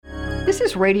This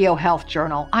is Radio Health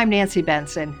Journal. I'm Nancy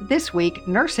Benson. This week,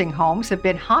 nursing homes have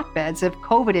been hotbeds of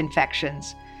COVID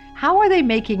infections. How are they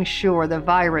making sure the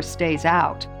virus stays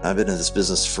out? I've been in this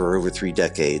business for over 3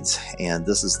 decades, and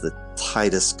this is the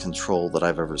tightest control that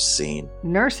I've ever seen.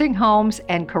 Nursing homes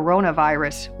and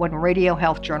coronavirus when Radio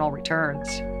Health Journal returns.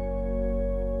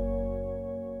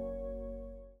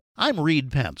 I'm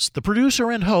Reed Pence, the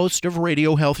producer and host of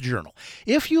Radio Health Journal.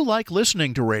 If you like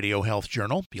listening to Radio Health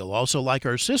Journal, you'll also like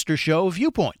our sister show,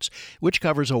 Viewpoints, which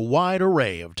covers a wide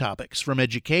array of topics from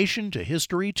education to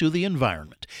history to the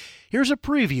environment. Here's a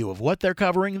preview of what they're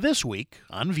covering this week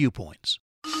on Viewpoints.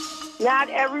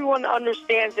 Not everyone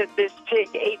understands that this pig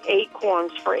ate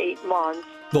acorns for 8 months.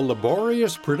 The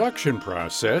laborious production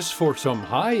process for some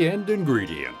high-end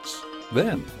ingredients.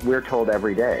 Then, we're told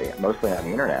every day, mostly on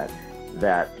the internet,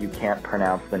 that you can't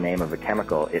pronounce the name of a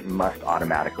chemical, it must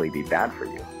automatically be bad for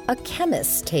you. A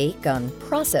chemist's take on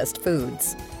processed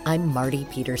foods. I'm Marty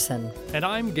Peterson. And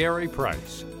I'm Gary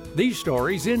Price. These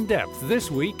stories in depth this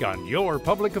week on your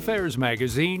public affairs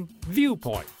magazine,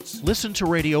 Viewpoints. Listen to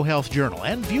Radio Health Journal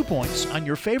and Viewpoints on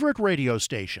your favorite radio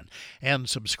station. And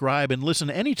subscribe and listen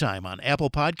anytime on Apple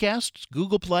Podcasts,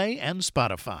 Google Play, and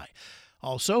Spotify.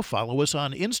 Also, follow us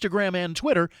on Instagram and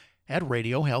Twitter at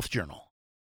Radio Health Journal.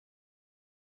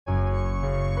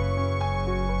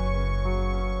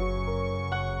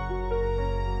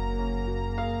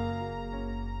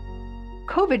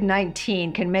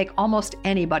 COVID-19 can make almost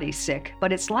anybody sick,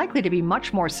 but it's likely to be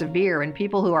much more severe in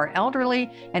people who are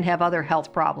elderly and have other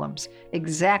health problems,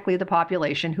 exactly the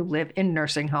population who live in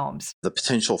nursing homes. The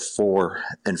potential for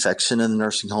infection in the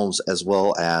nursing homes, as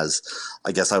well as,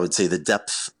 I guess I would say, the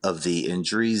depth of the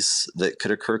injuries that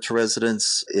could occur to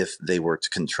residents if they were to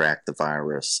contract the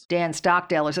virus. Dan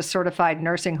Stockdale is a certified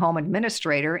nursing home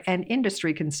administrator and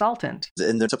industry consultant.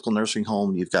 In the typical nursing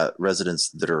home, you've got residents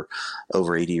that are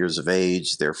over 80 years of age.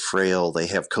 They're frail, they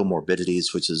have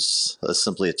comorbidities, which is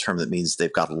simply a term that means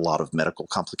they've got a lot of medical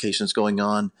complications going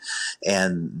on,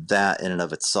 and that in and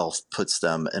of itself puts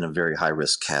them in a very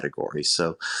high-risk category.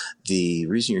 So the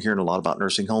reason you're hearing a lot about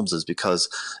nursing homes is because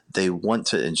they want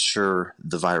to ensure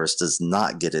the virus does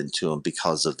not get into them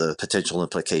because of the potential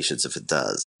implications if it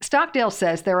does. Stockdale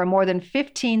says there are more than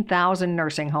 15,000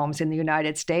 nursing homes in the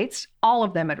United States, all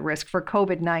of them at risk for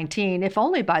COVID-19, if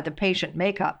only by the patient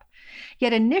makeup.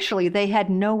 Yet initially, they had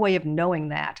no way of knowing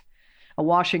that. A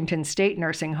Washington state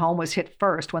nursing home was hit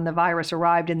first when the virus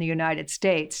arrived in the United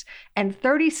States, and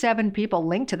 37 people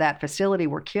linked to that facility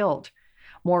were killed.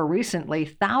 More recently,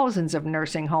 thousands of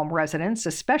nursing home residents,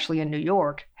 especially in New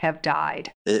York, have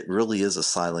died. It really is a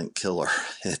silent killer.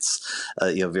 It's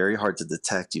very hard to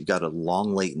detect. You've got a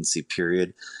long latency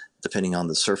period, depending on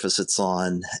the surface it's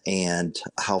on and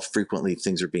how frequently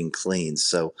things are being cleaned.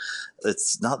 So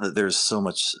it's not that there's so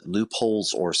much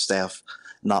loopholes or staff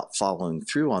not following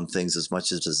through on things as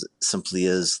much as it simply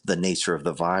is the nature of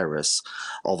the virus.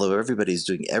 Although everybody's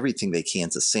doing everything they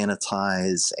can to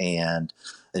sanitize and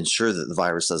ensure that the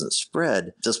virus doesn't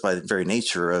spread, just by the very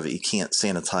nature of it, you can't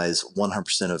sanitize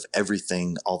 100% of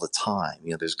everything all the time.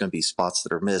 There's going to be spots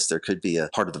that are missed. There could be a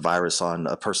part of the virus on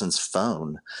a person's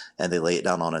phone and they lay it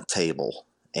down on a table,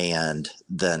 and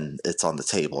then it's on the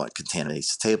table and it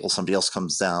contaminates the table. Somebody else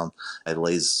comes down and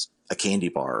lays a candy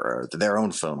bar or their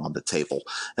own phone on the table,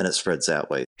 and it spreads that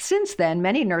way. Since then,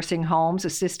 many nursing homes,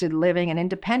 assisted living, and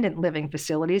independent living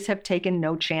facilities have taken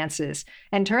no chances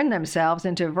and turned themselves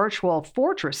into virtual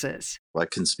fortresses. I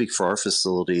can speak for our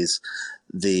facilities.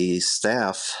 The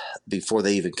staff, before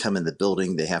they even come in the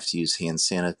building, they have to use hand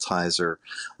sanitizer.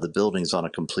 The building's on a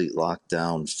complete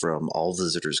lockdown from all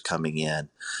visitors coming in.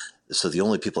 So the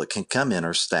only people that can come in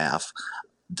are staff.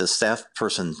 The staff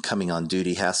person coming on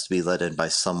duty has to be let in by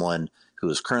someone who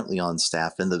is currently on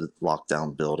staff in the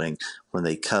lockdown building. When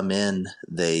they come in,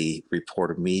 they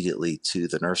report immediately to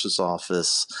the nurse's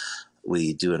office.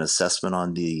 We do an assessment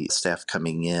on the staff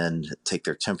coming in, take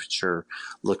their temperature,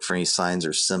 look for any signs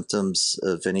or symptoms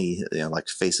of any, like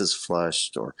faces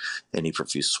flushed or any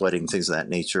profuse sweating, things of that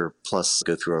nature, plus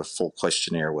go through a full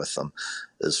questionnaire with them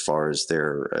as far as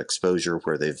their exposure,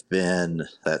 where they've been,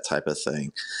 that type of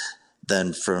thing.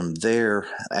 Then from there,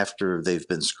 after they've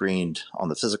been screened on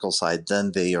the physical side,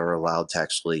 then they are allowed to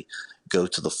actually go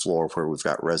to the floor where we've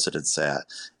got residents at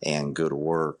and go to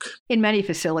work. In many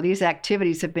facilities,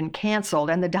 activities have been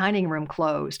canceled and the dining room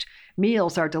closed.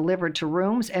 Meals are delivered to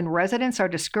rooms and residents are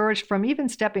discouraged from even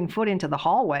stepping foot into the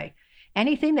hallway.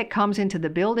 Anything that comes into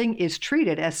the building is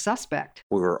treated as suspect.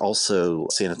 We're also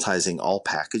sanitizing all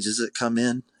packages that come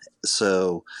in.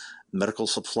 So medical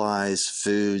supplies,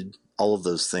 food, all of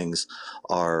those things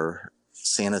are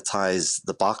sanitized,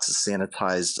 the box is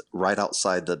sanitized right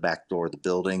outside the back door of the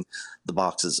building. The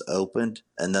box is opened,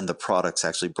 and then the product's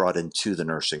actually brought into the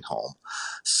nursing home.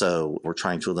 So we're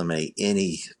trying to eliminate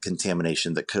any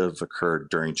contamination that could have occurred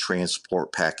during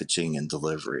transport, packaging, and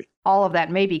delivery. All of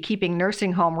that may be keeping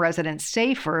nursing home residents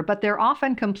safer, but they're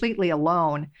often completely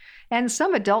alone. And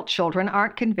some adult children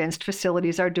aren't convinced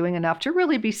facilities are doing enough to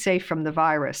really be safe from the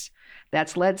virus.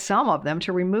 That's led some of them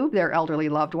to remove their elderly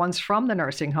loved ones from the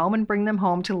nursing home and bring them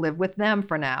home to live with them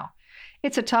for now.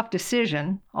 It's a tough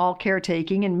decision. All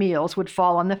caretaking and meals would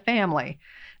fall on the family.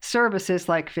 Services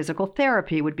like physical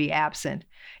therapy would be absent.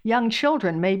 Young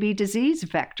children may be disease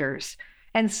vectors.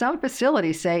 And some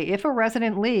facilities say if a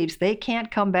resident leaves, they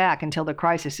can't come back until the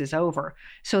crisis is over.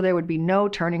 So there would be no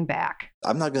turning back.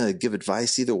 I'm not going to give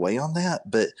advice either way on that,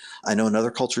 but I know in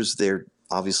other cultures they're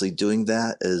obviously doing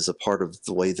that as a part of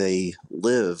the way they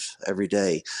live every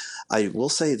day. I will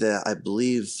say that I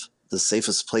believe the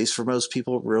safest place for most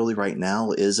people really right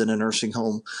now is in a nursing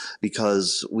home,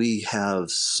 because we have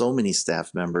so many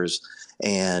staff members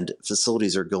and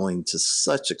facilities are going to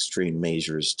such extreme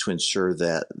measures to ensure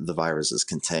that the virus is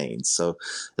contained. So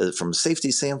from a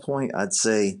safety standpoint, I'd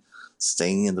say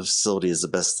staying in the facility is the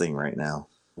best thing right now.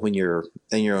 When you're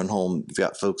in your own home, you've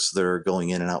got folks that are going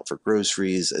in and out for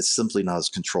groceries. It's simply not as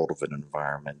controlled of an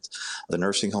environment. The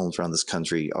nursing homes around this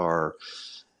country are,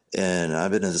 and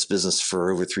I've been in this business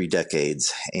for over 3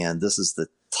 decades, and this is the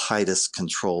tightest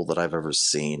control that I've ever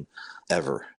seen,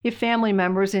 ever. If family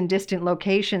members in distant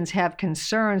locations have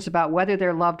concerns about whether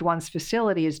their loved one's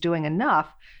facility is doing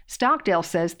enough, Stockdale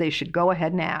says they should go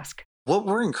ahead and ask. What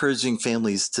we're encouraging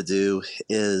families to do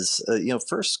is,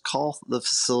 first call the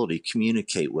facility,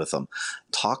 communicate with them,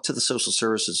 talk to the social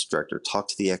services director, talk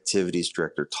to the activities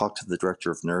director, talk to the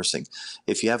director of nursing.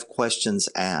 If you have questions,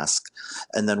 ask.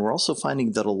 And then we're also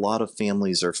finding that a lot of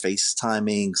families are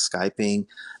FaceTiming, Skyping,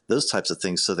 those types of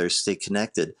things, so they stay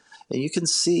connected. And you can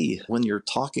see when you're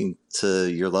talking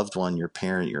to your loved one, your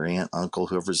parent, your aunt, uncle,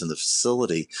 whoever's in the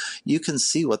facility, you can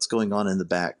see what's going on in the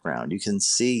background. You can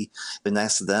see and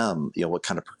ask them, what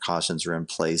kind of precautions are in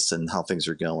place and how things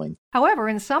are going. However,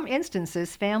 in some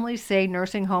instances, families say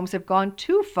nursing homes have gone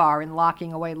too far in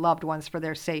locking away loved ones for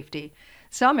their safety.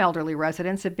 Some elderly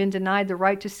residents have been denied the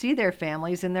right to see their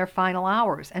families in their final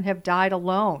hours and have died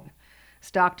alone.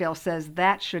 Stockdale says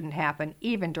that shouldn't happen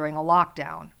even during a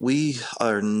lockdown. We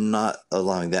are not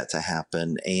allowing that to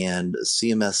happen, and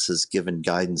CMS has given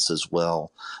guidance as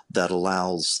well that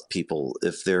allows people,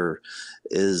 if there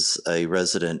is a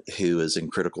resident who is in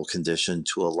critical condition,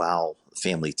 to allow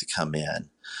family to come in.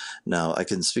 Now, I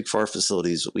can speak for our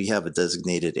facilities. We have a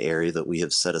designated area that we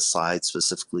have set aside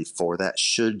specifically for that,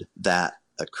 should that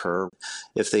occur.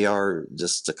 If they are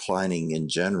just declining in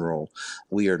general,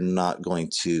 we are not going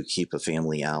to keep a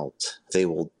family out. They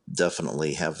will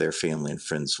definitely have their family and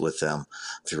friends with them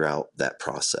throughout that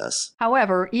process.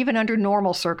 However, even under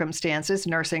normal circumstances,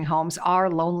 nursing homes are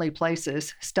lonely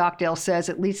places. Stockdale says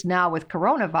at least now with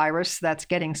coronavirus, that's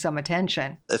getting some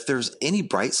attention. If there's any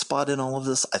bright spot in all of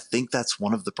this, I think that's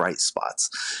one of the bright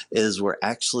spots, is we're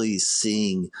actually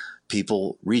seeing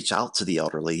people reach out to the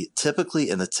elderly. Typically,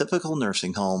 in a typical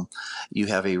nursing home, you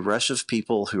have a rush of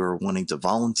people who are wanting to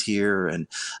volunteer and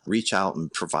reach out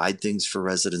and provide things for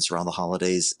residents around the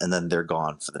holidays, and then they're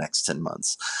gone for the next 10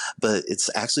 months. But it's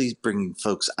actually bringing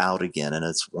folks out again, and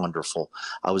it's wonderful.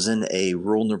 I was in a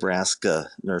rural Nebraska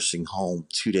nursing home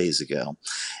 2 days ago.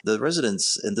 The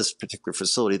residents in this particular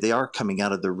facility, they are coming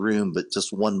out of the room, but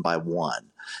just one by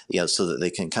one, so that they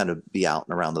can kind of be out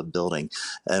and around the building.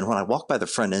 And when I walked by the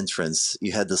front entrance,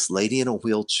 you had this lady in a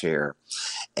wheelchair,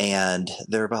 and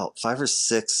there were about 5 or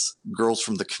 6 girls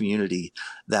from the community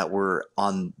that were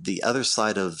on the other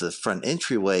side of the front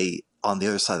entryway, on the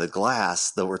other side of the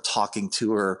glass, that were talking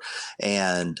to her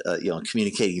and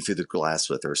communicating through the glass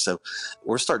with her. So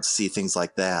we're starting to see things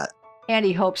like that. And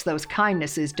he hopes those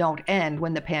kindnesses don't end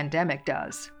when the pandemic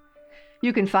does.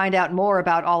 You can find out more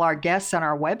about all our guests on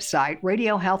our website,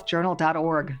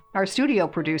 radiohealthjournal.org. Our studio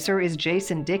producer is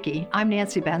Jason Dickey. I'm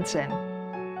Nancy Benson.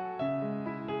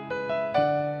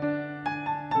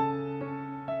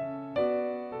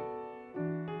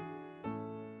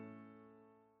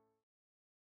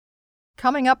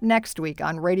 Coming up next week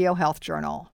on Radio Health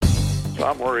Journal. So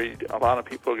I'm worried a lot of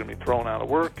people are going to be thrown out of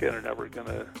work and are never going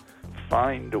to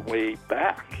find a way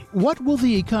back. What will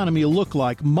the economy look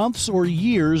like months or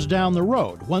years down the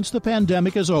road once the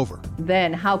pandemic is over?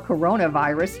 Then how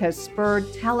coronavirus has spurred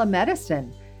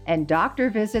telemedicine, and doctor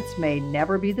visits may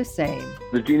never be the same.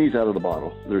 The genie's out of the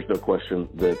bottle. There's no question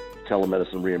that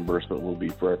telemedicine reimbursement will be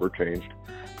forever changed.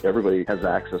 Everybody has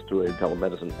access to a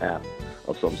telemedicine app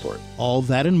of some sort. All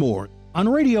that and more on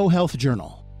Radio Health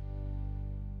Journal.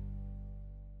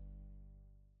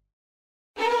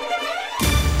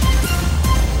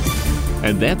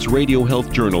 And that's Radio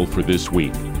Health Journal for this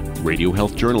week. Radio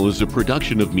Health Journal is a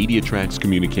production of MediaTrax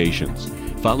Communications.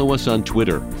 Follow us on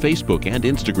Twitter, Facebook, and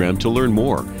Instagram to learn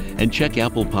more. And check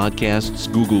Apple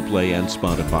Podcasts, Google Play, and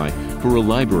Spotify for a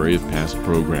library of past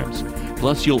programs.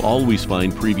 Plus, you'll always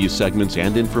find previous segments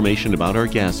and information about our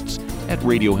guests at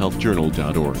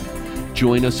radiohealthjournal.org.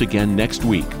 Join us again next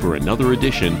week for another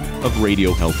edition of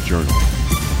Radio Health Journal.